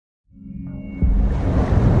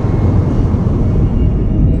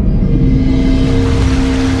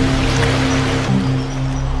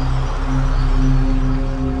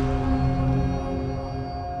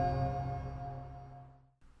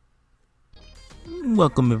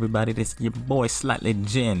Welcome everybody, this is your boy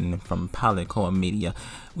Sightlyjin from Polycore Media.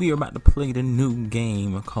 We are about to play the new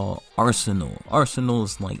game called Arsenal. Arsenal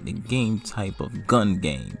is like the game type of gun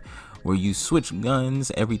game where you switch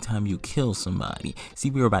guns every time you kill somebody. See,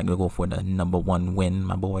 we are about to go for the #1 win,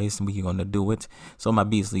 my boys. We're gonna do it. So my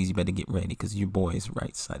beastlies, you better get ready because your boy's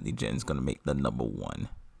right. Sightlyjin is gonna make the #1.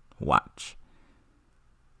 Watch.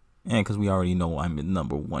 And because we already know I'm the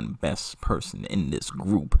 #1 best person in this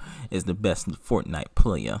group, is the best Fortnite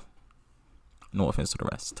player. No offense to the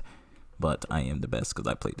rest, but I am the best because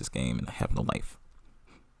I played this game and I have no life.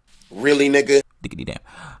 Really, nigga? Diggity damn.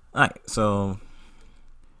 Alright, so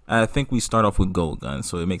I think we start off with gold guns,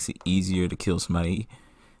 so it makes it easier to kill somebody.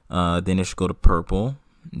 Then it should go to purple,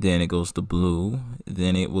 then it goes to blue,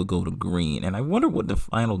 then it will go to green. And I wonder what the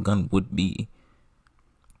final gun would be.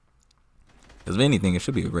 Because if anything, it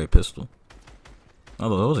should be a great pistol.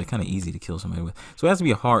 Although those are kind of easy to kill somebody with. So it has to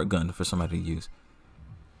be a hard gun for somebody to use.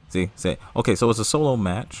 See? Okay, so it's a solo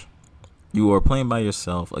match. You are playing by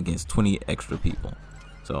yourself against 20 extra people.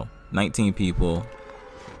 So 19 people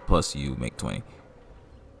plus you make 20.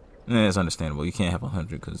 And it's understandable. You can't have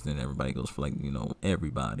 100 because then everybody goes for, like, you know,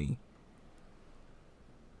 everybody.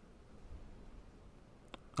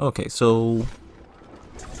 Okay, so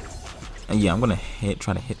yeah, I'm gonna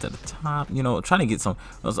try to hit to the top. You know, trying to get some.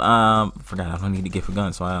 Forgot I don't need to get a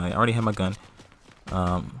gun, so I already have my gun.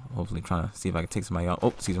 Hopefully trying to see if I can take somebody out.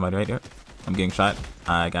 Oh, see somebody right there. I'm getting shot.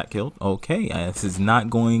 I got killed. Okay, this is not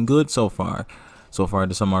going good so far. So far,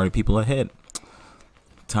 there's some already people ahead.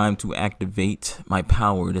 Time to activate my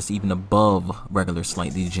power that's even above regular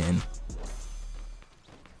Sightlyjin.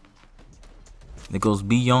 It goes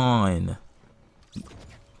beyond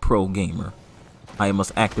pro gamer. I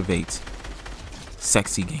must activate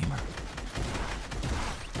sexy gamer.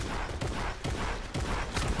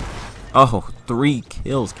 Oh, 3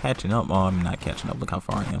 kills catching up. Oh, I'm not catching up. Look how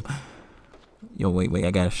far I am. Yo, wait.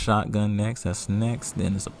 I got a shotgun next. That's next.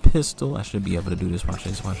 Then there's a pistol. I should be able to do this. Watch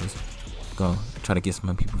this. Go. Try to get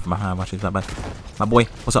some people from behind. Watch this. Bye. My boy,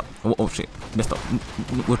 what's up? Oh shit. Messed up.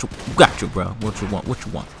 What you got, you, bro? What you want?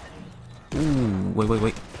 Ooh,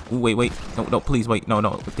 wait. Ooh, wait. No, please wait. No.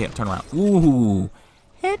 Damn, turn around. Ooh,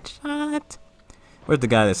 headshot. Where's the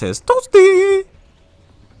guy that says toasty?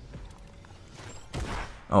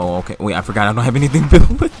 Oh, okay. Wait, I forgot I don't have anything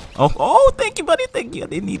built with. Oh, thank you, buddy. Thank you. I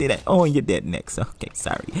didn't need that. Oh, and you're dead next. Okay,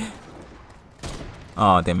 sorry.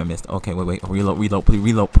 Oh, damn, I missed. Okay, wait. Reload.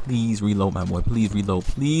 Please reload, my boy. Please reload.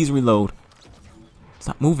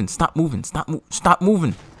 Stop moving. Stop moving.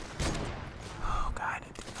 Oh, God.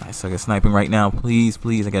 I suck at sniping right now. Please.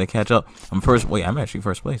 I gotta catch up. I'm first. Wait, I'm actually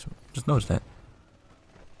first place. Just noticed that.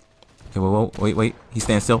 Okay, wait. He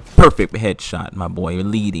stands still. Perfect headshot, my boy. You're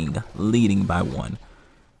leading by 1.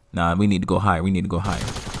 Nah, we need to go higher.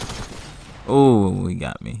 Oh, he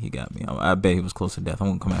got me. I bet he was close to death. I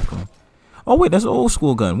won't come after him. Oh wait, that's an old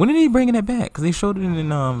school gun. When did he bring that back? Because they showed it in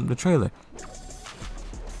the trailer.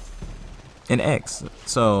 In X.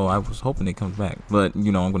 So I was hoping it comes back. But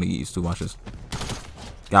you know, I'm gonna get used to. Watch this.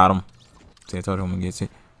 Got him. See, I told him I'm gonna get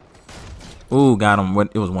it. Ooh, got him.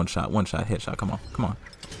 It was one shot, headshot. Come on.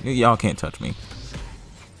 Y'all can't touch me.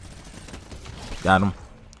 Got him.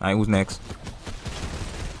 Alright, who's next?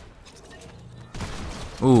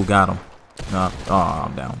 Ooh, got him. No. Oh,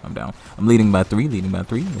 I'm down. I'm leading by 3.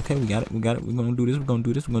 Okay, we got it. We're gonna do this. We're gonna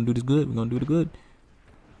do this good. We're gonna do it good.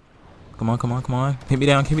 Come on. Hit me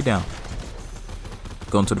down.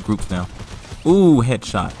 Going to the groups now. Ooh,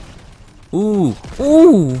 headshot. Ooh.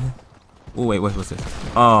 Wait, what's this?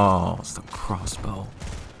 Oh, it's the crossbow.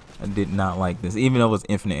 I did not like this. Even though it's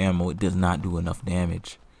infinite ammo, it does not do enough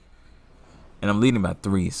damage. And I'm leading by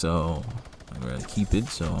 3, so I'm gonna keep it.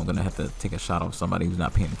 So I'm gonna have to take a shot off somebody who's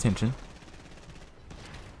not paying attention.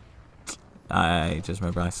 I just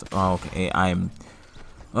remember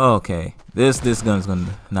okay. This gun's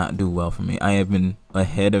gonna not do well for me. I have been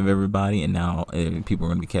ahead of everybody, and now people are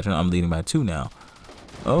gonna be catching up. I'm leading by 2 now.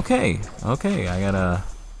 Okay. I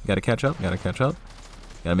gotta catch up.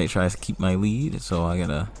 Gotta make sure I keep my lead. So I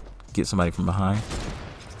gotta get somebody from behind.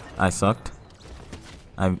 I sucked.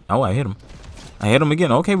 I hit him. I hit him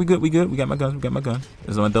again. Okay, we good. We got my gun. This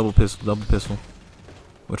is my double pistol.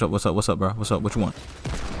 What's up, bro? What's up? What you want?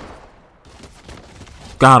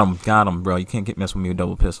 Got him, bro. You can't mess with me with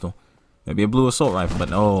double pistol. Maybe a blue assault rifle,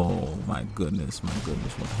 but oh my goodness.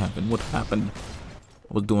 What happened?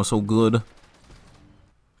 I was doing so good.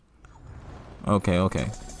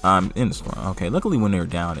 Okay. I'm in the storm. Okay, luckily when they're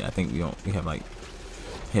down, I think we have like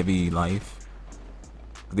heavy life.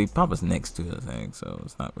 They pop us next to the thing, so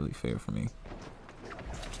it's not really fair for me.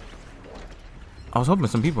 I was hoping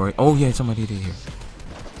some people are. Oh yeah, somebody did here.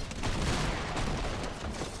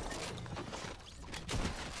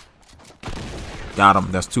 Got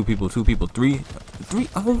him. That's two people. Three.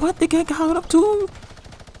 Oh, what? They got caught up too?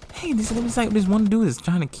 Hey, this looks like this one dude is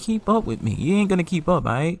trying to keep up with me. He ain't gonna keep up,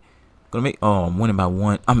 alright? Gonna make. Oh, I'm winning by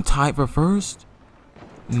 1. I'm tied for first?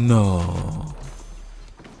 No.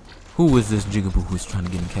 Who is this jigaboo who's trying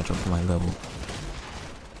to get him catch up to my level?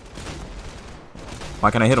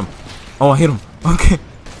 Why can't I hit him? Oh, I hit him. Okay.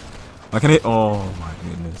 Why can't I hit? Oh, my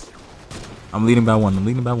goodness. I'm leading by 1.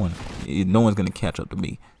 No one's gonna catch up to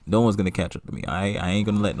me. No one's gonna catch up to me. I ain't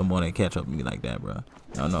gonna let nobody catch up to me like that, bro.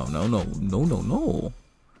 No. No. No.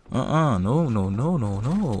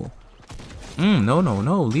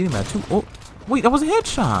 Leading by 2. Oh, wait, that was a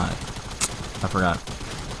headshot. I forgot.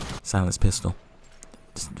 Silence pistol.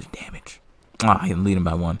 Just the damage. Ah, I'm leading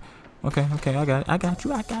by 1. Okay, I got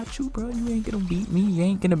you, bro. You ain't gonna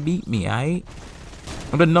beat me. Alright.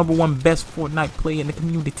 I'm the #1 best Fortnite player in the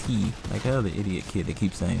community. Like that other idiot kid that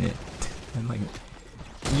keeps saying it. And like,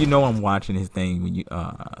 you know, I'm watching his thing when you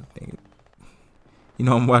you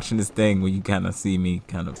know, I'm watching this thing where you kind of see me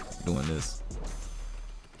kind of doing this.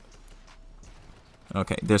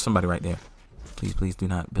 Okay, there's somebody right there. Please do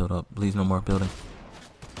not build up. Please, no more building.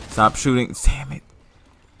 Stop shooting. Damn it.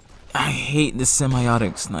 I hate the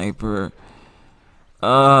semiotic sniper.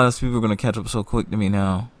 These people are gonna catch up so quick to me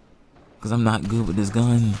now. Because I'm not good with this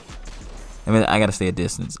gun. I mean, I gotta stay a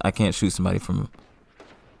distance. I can't shoot somebody from...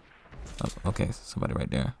 Oh, okay, somebody right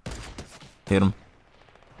there. Hit him.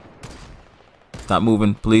 Stop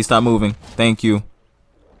moving. Please stop moving. Thank you.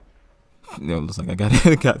 It looks like I got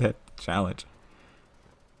that challenge.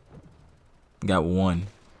 Got 1.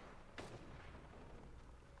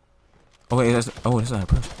 Oh, wait, that's not a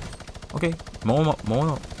person. Okay, mow him up.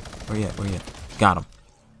 Where you at? Got him.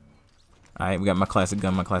 Alright, we got my classic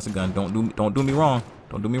gun. Don't do me wrong.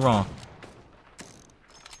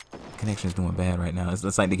 Connection is doing bad right now.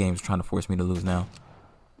 It's like the game's trying to force me to lose now.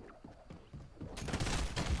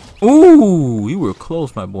 Ooh, you were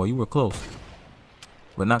close, my boy. You were close.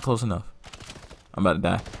 But not close enough. I'm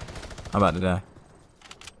about to die.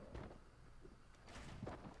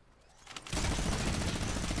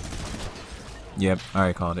 Yep, I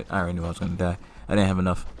already called it. I already knew I was gonna die. I didn't have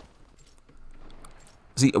enough.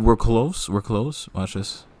 See, we're close. Watch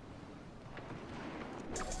this.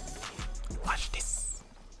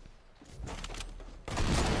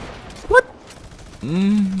 What?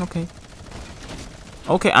 Okay.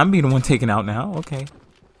 Okay, I'm being the one taken out now. Okay.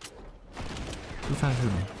 Who's trying to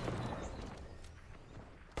shoot me?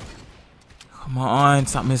 Come on,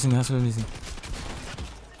 stop missing. That's what I'm missing.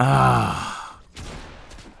 Ah.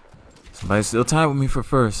 Somebody's still tied with me for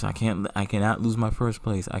first. I cannot lose my first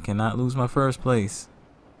place.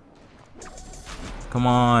 Come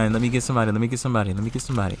on, let me get somebody.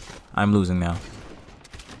 I'm losing now.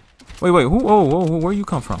 Wait, who? Oh, where you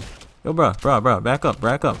come from? Yo, bro, back up.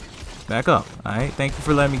 Alright, thank you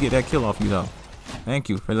for letting me get that kill off you, though. Thank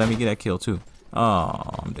you for letting me get that kill, too. Oh,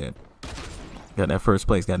 I'm dead. Got that first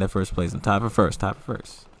place. I'm tied for first.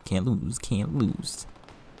 Can't lose.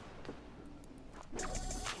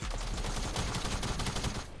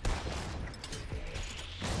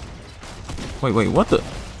 Wait, what the?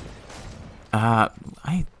 I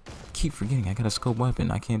keep forgetting I got a scope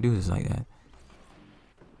weapon. I can't do this like that.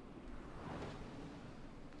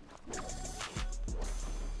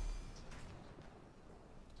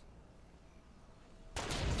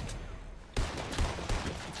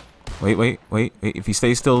 Wait. If you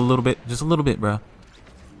stay still a little bit, just a little bit, bro.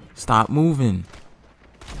 Stop moving.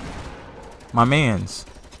 My mans.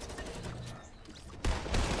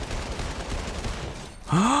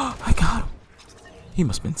 I got him. He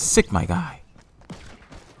must have been sick, my guy.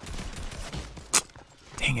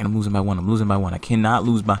 Dang it, I'm losing by 1. I cannot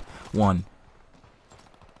lose by 1.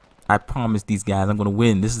 I promise these guys I'm going to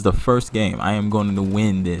win. This is the first game. I am going to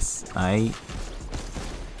win this. Alright?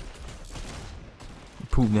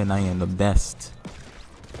 Prove that I am the best.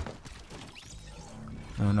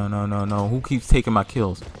 No. Who keeps taking my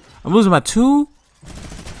kills? I'm losing by 2?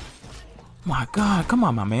 My God. Come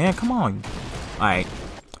on, my man. Come on. Alright.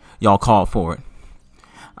 Y'all called for it.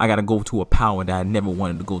 I gotta go to a power that I never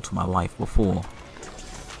wanted to go to my life before.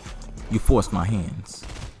 You forced my hands.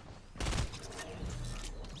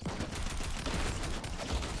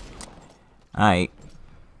 Alright.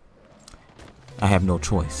 I have no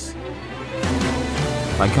choice.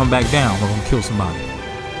 If I come back down, we're gonna kill somebody.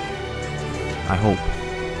 I hope.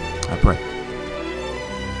 I pray.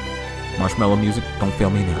 Marshmallow music, don't fail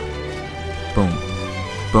me now. Boom.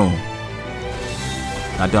 Boom.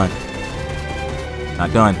 Not done.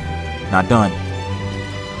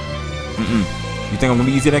 You think I'm gonna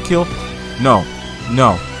be easy to kill? No.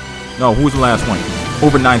 Who's the last one?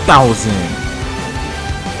 Over 9,000.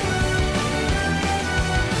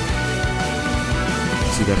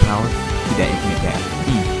 see that power? See that infinite dash.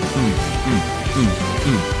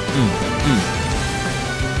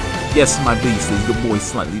 Yes, my beasties, the boy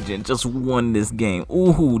Sightlyjin just won this game.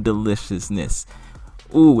 Ooh, deliciousness.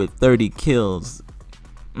 Ooh, with 30 kills.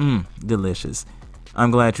 Delicious.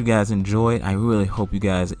 I'm glad you guys enjoyed. I really hope you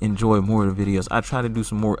guys enjoy more of the videos. I try to do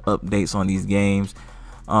some more updates on these games.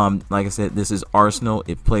 Like I said, this is Arsenal.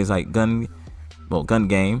 It plays like gun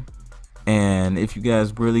game. And if you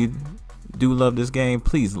guys really do love this game,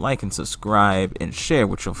 please like and subscribe and share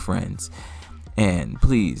with your friends. And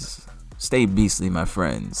please stay beastly, my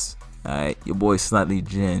friends. Alright, your boy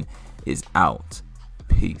Sightlyjin is out.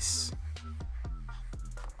 Peace.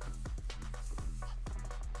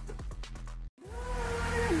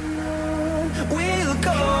 We'll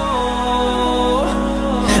go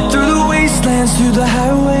through the wastelands, through the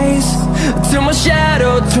highways, till my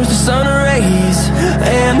shadow turns to sun rays.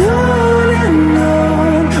 And